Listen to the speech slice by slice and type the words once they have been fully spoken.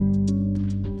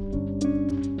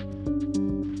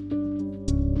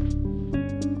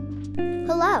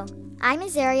Hello, I'm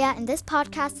Azaria, and this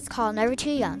podcast is called Never Too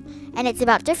Young, and it's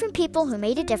about different people who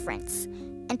made a difference.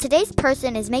 And today's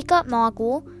person is makeup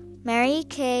mogul Mary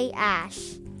Kay Ash.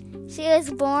 She was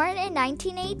born in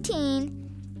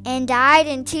 1918 and died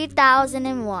in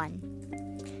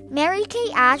 2001. Mary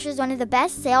Kay Ash was one of the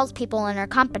best salespeople in her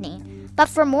company, but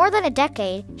for more than a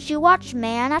decade, she watched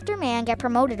man after man get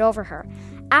promoted over her.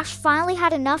 Ash finally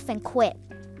had enough and quit.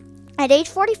 At age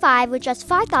 45, with just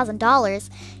 $5,000,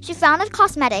 she founded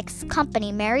cosmetics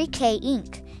company Mary Kay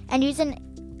Inc. and used an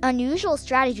unusual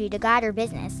strategy to guide her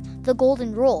business, the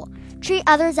golden rule: treat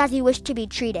others as you wish to be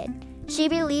treated. She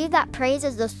believed that praise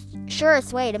is the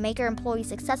surest way to make her employees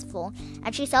successful,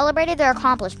 and she celebrated their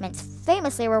accomplishments,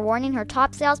 famously rewarding her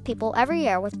top salespeople every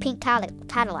year with pink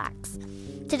Cadillacs.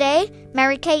 Today,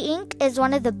 Mary Kay Inc. is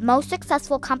one of the most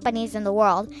successful companies in the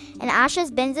world, and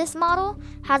Ash's business model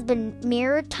has been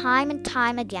mirrored time and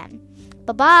time again.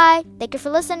 Bye-bye. Thank you for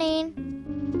listening.